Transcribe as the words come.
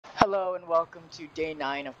Hello and welcome to day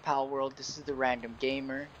 9 of Palworld. This is the Random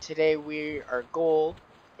Gamer. Today our goal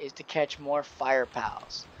is to catch more fire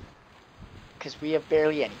pals because we have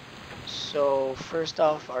barely any. So first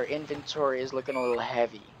off, our inventory is looking a little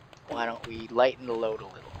heavy. Why don't we lighten the load a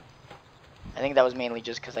little? I think that was mainly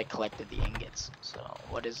just because I collected the ingots. So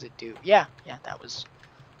what does it do? Yeah, that was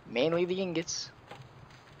mainly the ingots.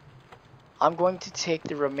 I'm going to take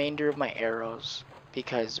the remainder of my arrows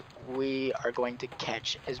because we are going to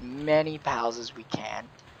catch as many pals as we can.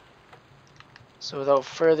 So without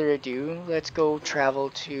further ado, let's go travel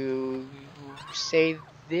to, say,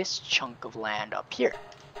 this chunk of land up here.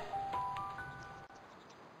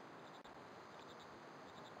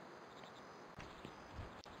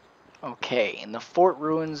 Okay, in the fort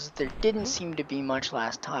ruins, there didn't seem to be much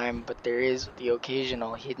last time, but there is the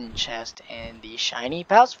occasional hidden chest and the shiny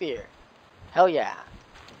Palsphere. Hell yeah,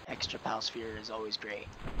 extra Palsphere is always great.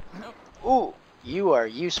 Ooh, you are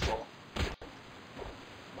useful.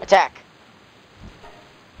 Attack!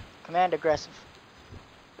 Command aggressive.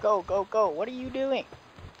 Go, go, go. What are you doing?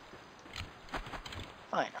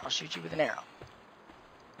 Fine, I'll shoot you with an arrow.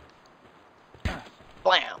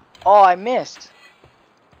 Blam! Oh, I missed.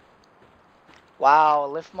 Wow, a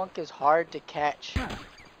lift monk is hard to catch.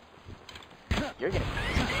 You're gonna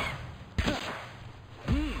miss.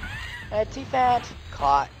 Etsy fat.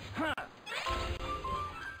 Caught.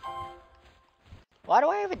 Why do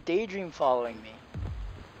I have a daydream following me?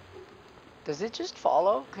 Does it just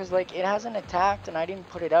follow? Because, like, it hasn't attacked and I didn't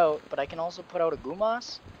put it out, but I can also put out a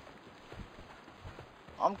Gumas?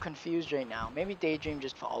 I'm confused right now. Maybe daydream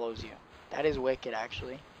just follows you. That is wicked,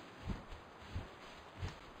 actually.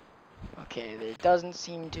 Okay, there doesn't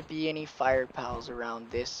seem to be any fire pals around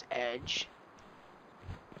this edge.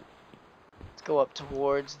 Let's go up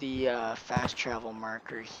towards the fast travel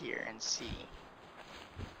marker here and see.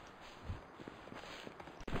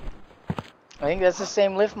 I think that's the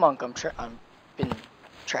same lift monk I'm been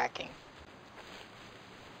tracking.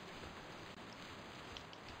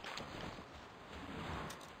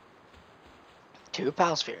 Two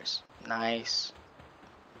Palspheres. Nice.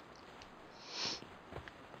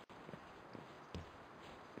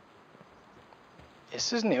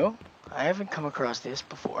 This is new. I haven't come across this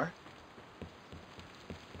before.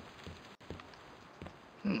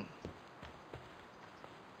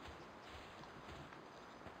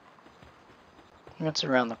 What's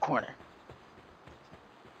around the corner?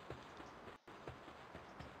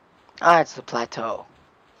 Ah, it's the plateau.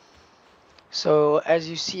 So, as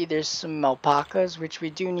you see, there's some alpacas, which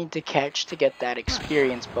we do need to catch to get that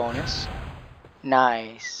experience bonus.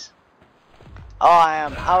 Nice. Oh, I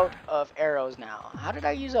am out of arrows now. How did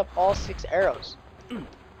I use up all 6 arrows?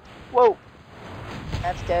 Whoa.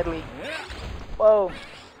 That's deadly. Whoa.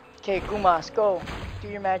 Okay, Gumas, go. Do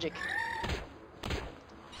your magic.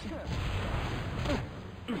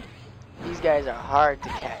 These guys are hard to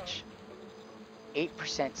catch.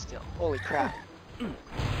 8% still. Holy crap. I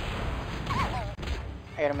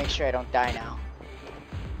gotta make sure I don't die now.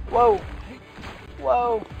 Whoa!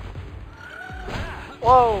 Whoa!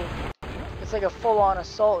 Whoa! It's like a full-on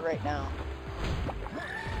assault right now.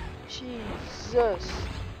 Jesus!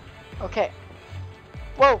 Okay.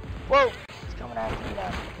 Whoa! Whoa! It's coming after me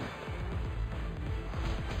now.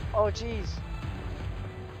 Oh, jeez.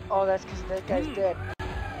 Oh, that's because that guy's dead.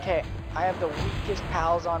 Okay, I have the weakest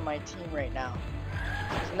pals on my team right now.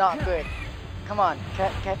 It's not good. Come on,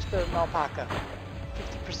 catch the alpaca.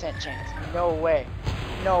 50% chance. No way.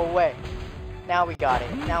 No way. Now we got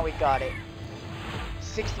it. Now we got it.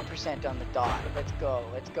 60% on the dot. Let's go.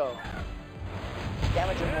 Let's go.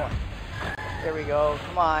 Damage or more. There we go.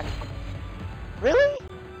 Come on. Really?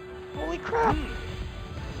 Holy crap.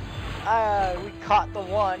 We caught the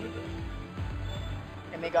one.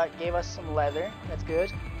 And they gave us some leather. That's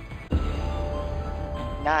good.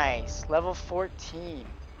 Nice. Level 14.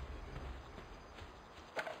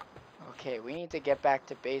 Okay, we need to get back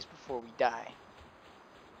to base before we die.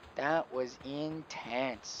 That was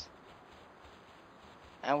intense.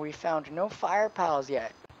 And we found no fire pals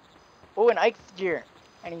yet. Oh, an Ike deer.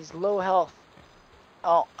 And he's low health.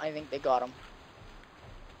 Oh, I think they got him.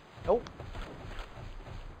 Nope.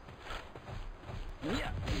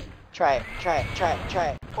 Try it, try it, try it, try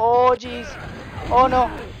it. Oh, jeez. Oh, no.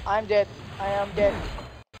 I'm dead. I am dead.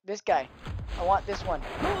 This guy. I want this one.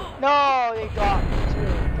 No, they got me too.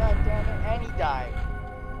 God damn it. And he died.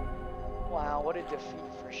 Wow, what a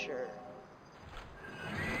defeat for sure.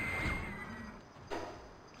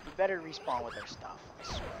 We better respawn with our stuff. I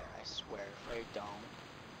swear, if I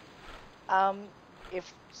don't.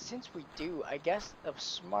 Since we do, I guess the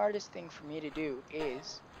smartest thing for me to do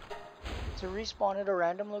is to respawn at a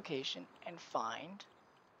random location and find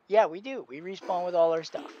Yeah, we do. We respawn with all our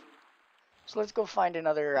stuff. So let's go find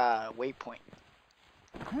another waypoint.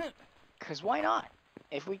 Because why not?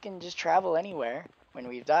 If we can just travel anywhere when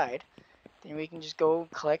we've died, then we can just go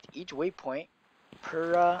collect each waypoint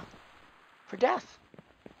per death.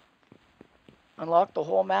 Unlock the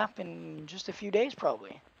whole map in just a few days,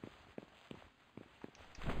 probably.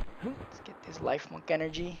 Let's get this life monk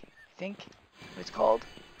energy, I think what it's called.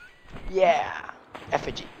 Yeah,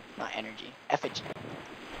 effigy, not energy, effigy.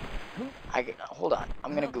 Hold on,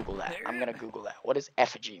 I'm gonna Google that. What does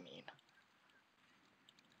effigy mean?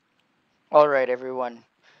 Alright everyone,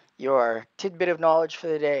 your tidbit of knowledge for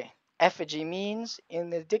the day. Effigy means, in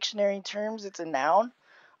the dictionary terms, it's a noun,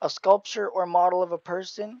 a sculpture or model of a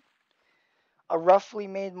person, a roughly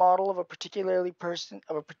made model of a particular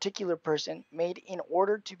person made in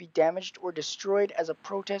order to be damaged or destroyed as a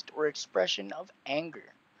protest or expression of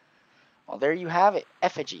anger. Well, there you have it,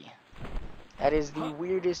 effigy. That is the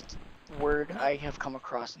weirdest word I have come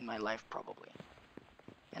across in my life, probably.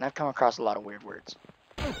 And I've come across a lot of weird words.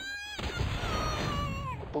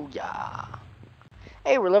 Booyah.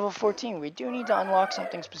 Hey, we're level 14. We do need to unlock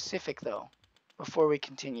something specific, though, before we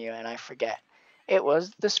continue, and I forget. It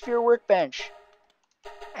was the sphere workbench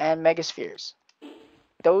and megaspheres.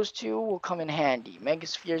 Those two will come in handy.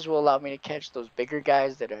 Megaspheres will allow me to catch those bigger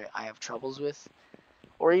guys that I have troubles with,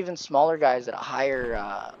 or even smaller guys at a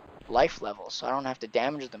higher life level, so I don't have to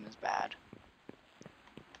damage them as bad.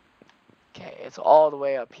 Okay, it's all the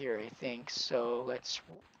way up here, I think, so let's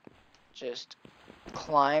just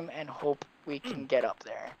climb and hope we can get up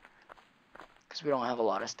there, because we don't have a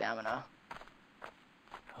lot of stamina.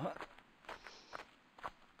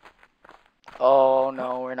 Oh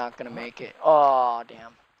no, we're not gonna make it. Oh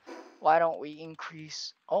damn. Why don't we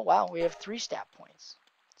increase? Oh wow, we have 3 stat points.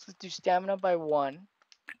 So let's do stamina by 1,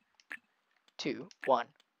 2, 1.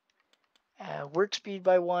 Work speed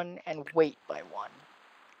by 1 and weight by 1.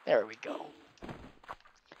 There we go.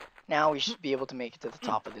 Now we should be able to make it to the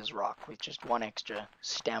top of this rock with just 1 extra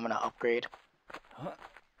stamina upgrade.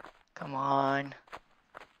 Come on.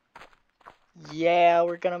 Yeah,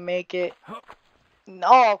 we're gonna make it.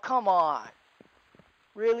 No, come on.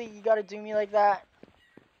 Really? You gotta do me like that?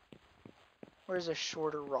 Where's a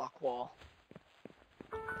shorter rock wall?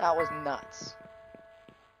 That was nuts.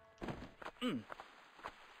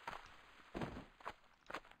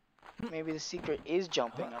 Maybe the secret is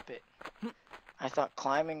jumping up it. I thought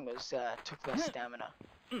climbing was took less stamina.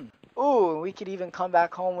 Ooh, we could even come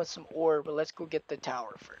back home with some ore, but let's go get the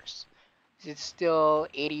tower first. Is it still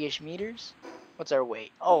 80-ish meters? What's our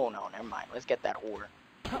weight? Oh no, never mind. Let's get that ore.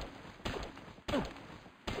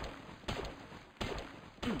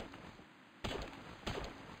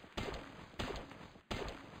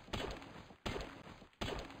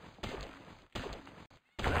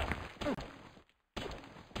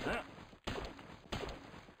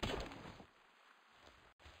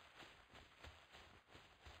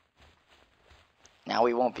 Now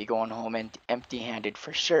we won't be going home empty-handed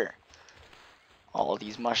for sure. All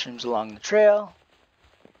these mushrooms along the trail.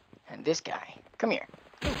 And this guy. Come here.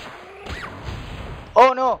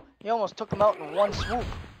 Oh no! You almost took him out in one swoop.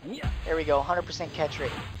 There we go. 100% catch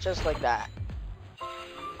rate. Just like that.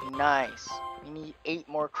 Nice. We need 8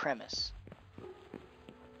 more cremis.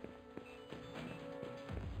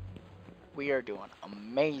 We are doing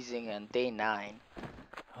amazing on day 9.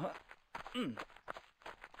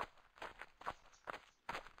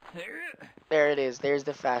 There it is. There's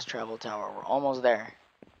the fast travel tower. We're almost there.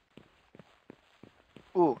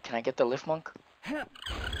 Ooh, can I get the lift monk?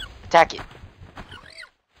 Attack it.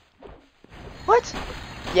 What?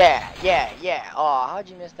 Yeah. Oh, how'd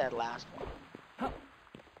you miss that last one?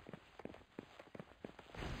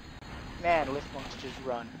 Man, lift monks just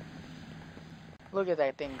run. Look at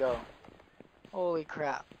that thing go. Holy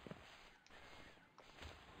crap.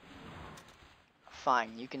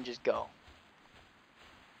 Fine, you can just go.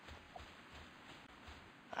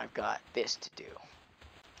 I've got this to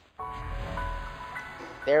do.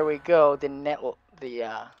 There we go. The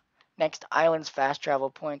next island's fast travel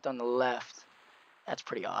point on the left. That's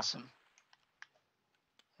pretty awesome.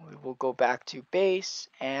 We will go back to base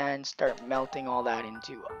and start melting all that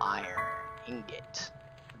into iron ingot.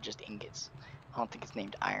 Or just ingots. I don't think it's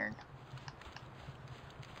named iron.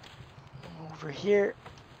 Over here,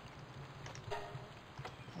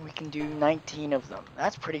 we can do 19 of them.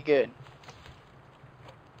 That's pretty good.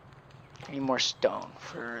 I need more stone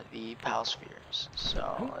for the pal spheres.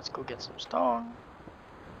 So let's go get some stone.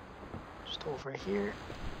 Just over here.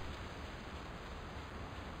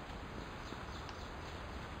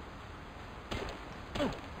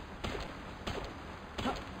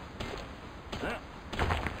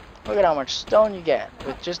 Look at how much stone you get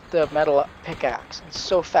with just the metal pickaxe. It's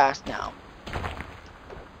so fast now.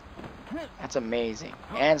 That's amazing.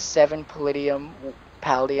 And 7 palladium,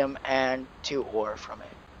 and 2 ore from it.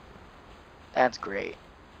 That's great.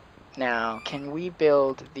 Now, can we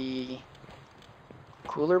build the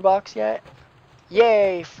cooler box yet?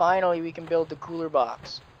 Yay! Finally, we can build the cooler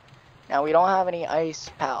box. Now, we don't have any ice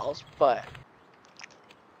pals, but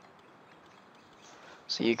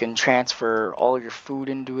so you can transfer all your food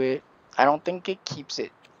into it. I don't think it keeps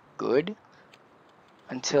it good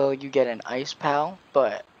until you get an ice pal,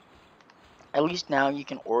 but at least now you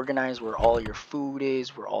can organize where all your food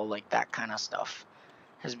is, where all like that kind of stuff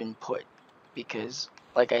has been put. Because,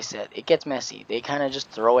 like I said, it gets messy. They kind of just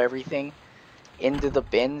throw everything into the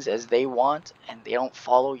bins as they want, and they don't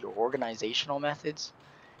follow your organizational methods.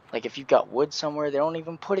 Like if you've got wood somewhere, they don't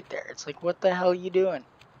even put it there. It's like, what the hell are you doing?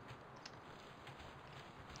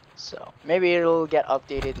 So maybe it'll get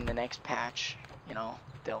updated in the next patch. You know,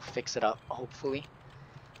 they'll fix it up, hopefully.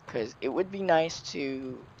 Because it would be nice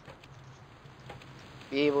to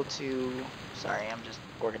be able to... Sorry, I'm just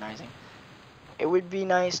organizing. It would be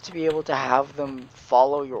nice to be able to have them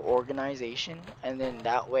follow your organization, and then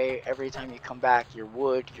that way, every time you come back, your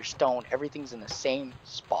wood, your stone, everything's in the same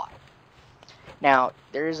spot. Now,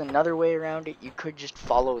 there is another way around it. You could just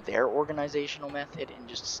follow their organizational method and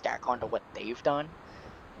just stack onto what they've done.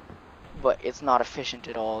 But it's not efficient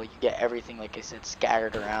at all. You get everything, like I said,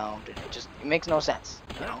 scattered around, and it makes no sense.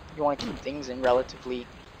 You know, you want to keep things in relatively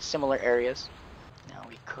similar areas. Now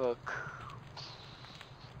we cook.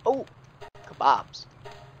 Oh, kebabs.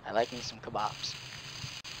 I like me some kebabs.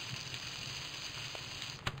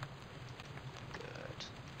 Good.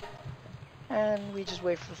 And we just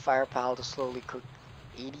wait for the fire pal to slowly cook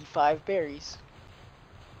 85 berries.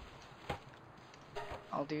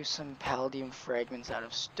 I'll do some palladium fragments out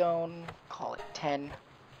of stone, call it 10.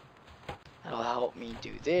 That'll help me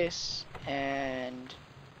do this. And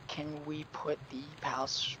can we put the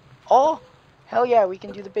pals? Oh, hell yeah, we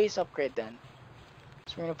can do the base upgrade then.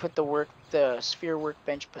 So we're gonna put the sphere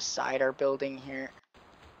workbench beside our building here.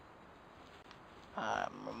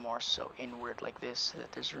 More so inward like this, so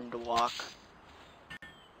that there's room to walk.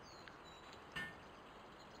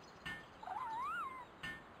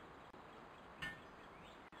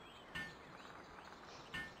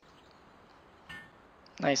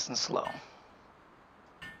 Nice and slow.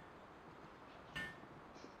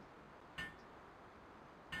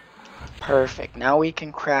 Perfect. Now we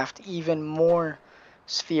can craft even more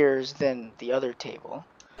spheres than the other table.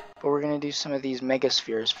 But we're going to do some of these mega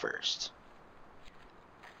spheres first.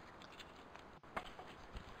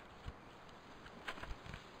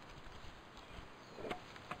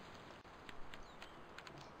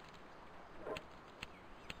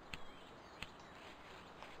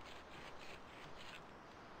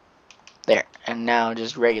 There. And now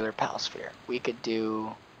just regular pal sphere. We could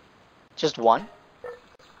do just one.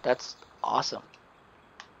 That's awesome.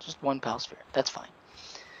 Just one pal sphere. That's fine.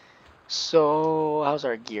 So, how's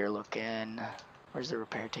our gear looking? Where's the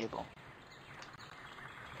repair table?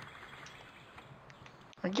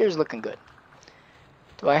 Our gear's looking good.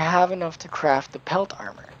 Do I have enough to craft the pelt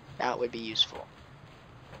armor? That would be useful.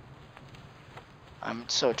 I'm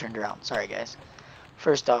so turned around. Sorry, guys.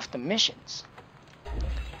 First off, the missions.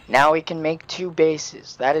 Now we can make 2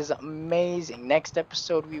 bases. That is amazing. Next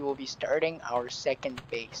episode, we will be starting our second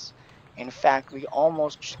base. In fact, we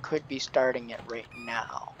almost could be starting it right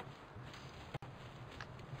now.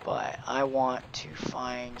 But I want to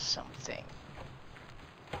find something.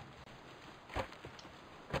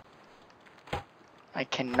 I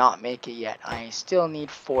cannot make it yet. I still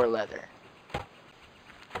need 4 leather.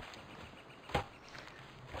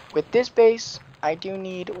 With this base, I do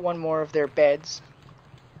need 1 more of their beds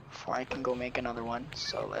before I can go make another one.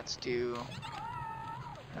 So let's do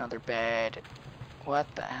another bed.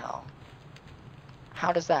 What the hell?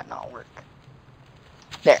 How does that not work?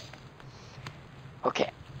 There.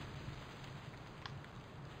 Okay.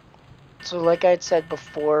 So like I had said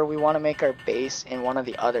before, we want to make our base in one of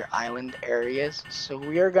the other island areas. So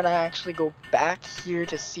we are going to actually go back here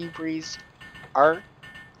to Seabreeze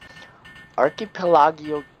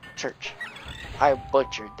Archipelago Church. I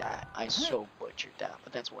butchered that. I so butchered that,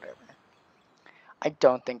 but that's whatever. I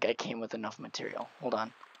don't think I came with enough material. Hold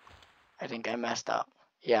on. I think I messed up.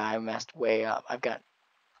 Yeah, I messed way up. I've got...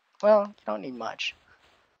 Well, you don't need much.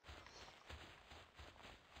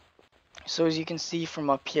 So as you can see from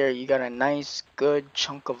up here, you got a nice, good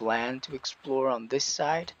chunk of land to explore on this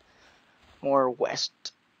side. More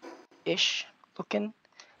west-ish looking.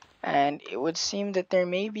 And it would seem that there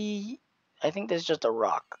may be... I think there's just a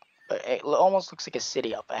rock. But it almost looks like a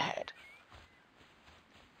city up ahead.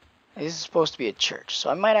 This is supposed to be a church, so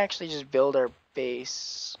I might actually just build our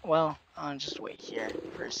base. Well, I'll just wait here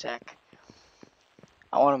for a sec.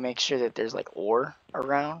 I want to make sure that there's like ore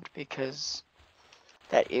around, because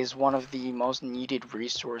that is one of the most needed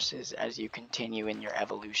resources as you continue in your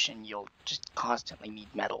evolution. You'll just constantly need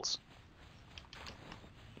metals.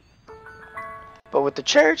 But with the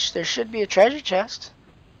church, there should be a treasure chest.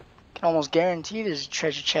 Can almost guarantee there's a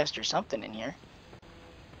treasure chest or something in here.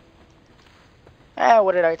 Ah,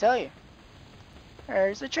 what did I tell you?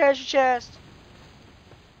 There's a treasure chest.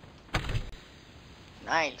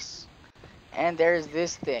 Nice. And there's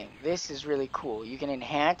this thing. This is really cool. You can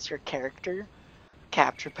enhance your character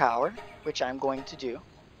capture power, which I'm going to do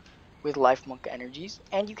with life monk energies,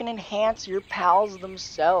 and you can enhance your pals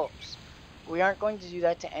themselves. We aren't going to do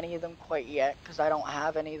that to any of them quite yet, because I don't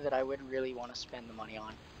have any that I would really want to spend the money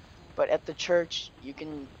on. But at the church, you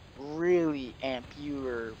can really amp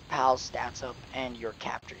your pal stats up and your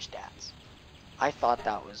capture stats. I thought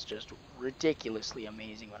that was just ridiculously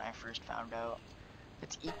amazing when I first found out.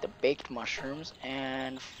 Let's eat the baked mushrooms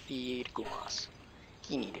and feed Gumas.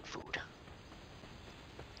 He needed food.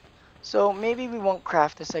 So maybe we won't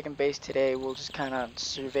craft the second base today. We'll just kind of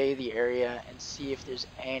survey the area and see if there's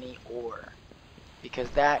any ore, because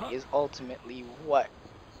that is ultimately what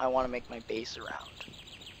I want to make my base around.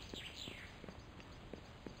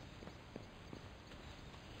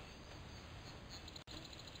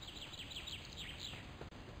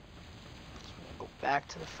 Go back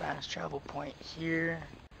to the fast travel point here,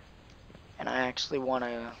 and I actually want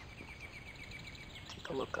to take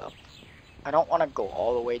a look up. I don't want to go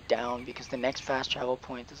all the way down, because the next fast travel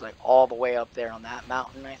point is like all the way up there on that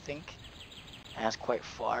mountain, I think, and that's quite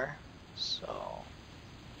far. So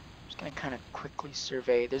I'm just gonna kind of quickly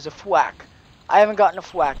survey. There's a fwack. I haven't gotten a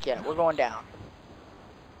fwack yet. We're going down.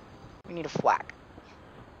 We need a fwack.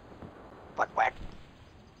 Whack whack.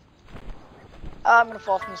 I'm gonna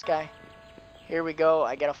fall from the sky. Here we go.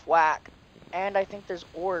 I get a fwack. And I think there's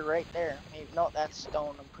ore right there. Maybe, no, that's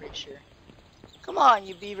stone, I'm pretty sure. Come on,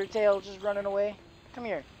 you beaver tail, just running away. Come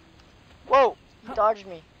here. Whoa, he dodged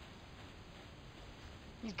me.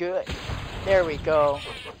 He's good. There we go.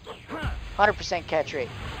 100% catch rate.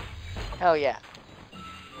 Hell yeah.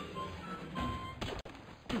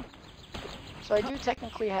 So I do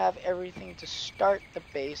technically have everything to start the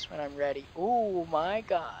base when I'm ready. Oh my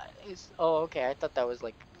god. Oh, okay, I thought that was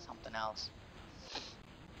like something else.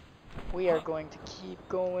 We are going to keep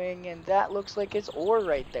going, and that looks like it's ore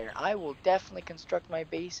right there. I will definitely construct my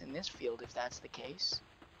base in this field if that's the case.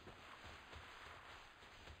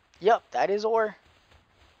 Yup, that is ore.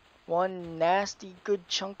 One nasty good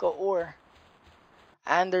chunk of ore.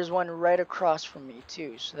 And there's one right across from me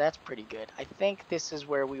too, so that's pretty good. I think this is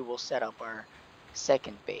where we will set up our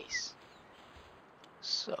second base.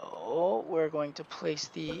 So we're going to place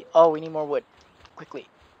the... Oh, we need more wood. Quickly.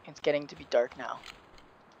 It's getting to be dark now.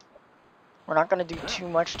 We're not going to do too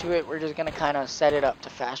much to it. We're just going to kind of set it up to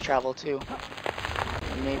fast travel too.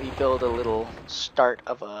 And maybe build a little start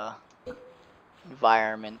of a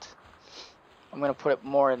environment. I'm going to put it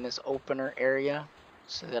more in this opener area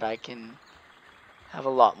so that I can have a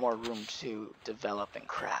lot more room to develop and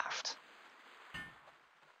craft.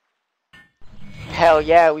 Hell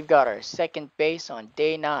yeah, we've got our second base on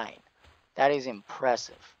day 9. That is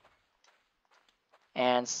impressive.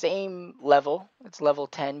 And same level, it's level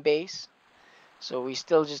 10 base. So we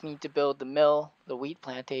still just need to build the mill, the wheat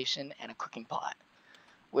plantation, and a cooking pot,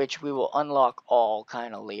 which we will unlock all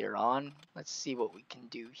kind of later on. Let's see what we can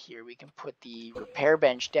do here. We can put the repair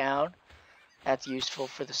bench down. That's useful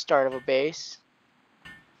for the start of a base.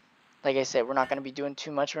 Like I said, we're not going to be doing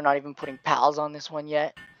too much. We're not even putting pals on this one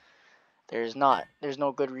yet. There's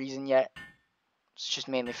no good reason yet. It's just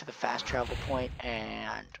mainly for the fast travel point,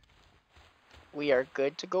 and we are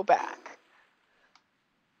good to go back.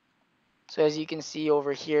 So as you can see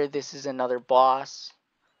over here, this is another boss.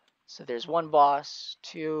 So there's 1 boss,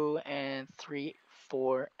 2 and 3,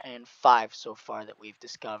 4 and 5 so far that we've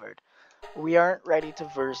discovered. We aren't ready to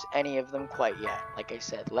verse any of them quite yet. Like I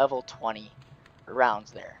said, level 20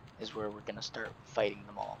 rounds there is where we're going to start fighting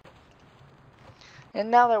them all. And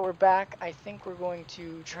now that we're back, I think we're going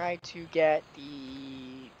to try to get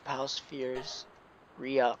the Pal Spheres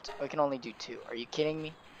re-upped. We can only do 2. Are you kidding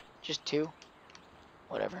me? Just 2?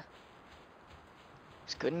 Whatever.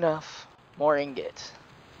 It's good enough. More ingot.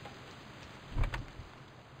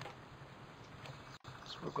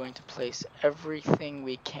 So we're going to place everything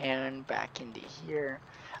we can back into here.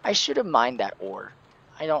 I should have mined that ore.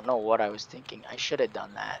 I don't know what I was thinking. I should have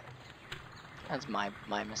done that. That's my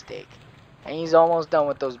mistake. And he's almost done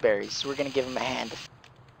with those berries, so we're going to give him a hand to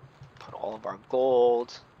put all of our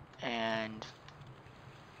gold and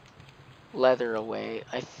leather away.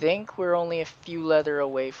 I think we're only a few leather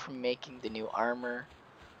away from making the new armor.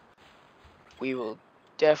 We will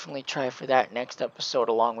definitely try for that next episode,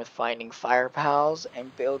 along with finding fire pals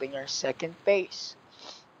and building our second base.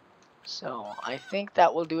 So I think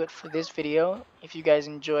that will do it for this video. If you guys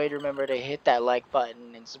enjoyed, remember to hit that like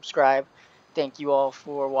button and subscribe. Thank you all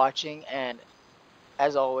for watching, and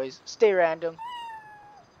as always, stay random.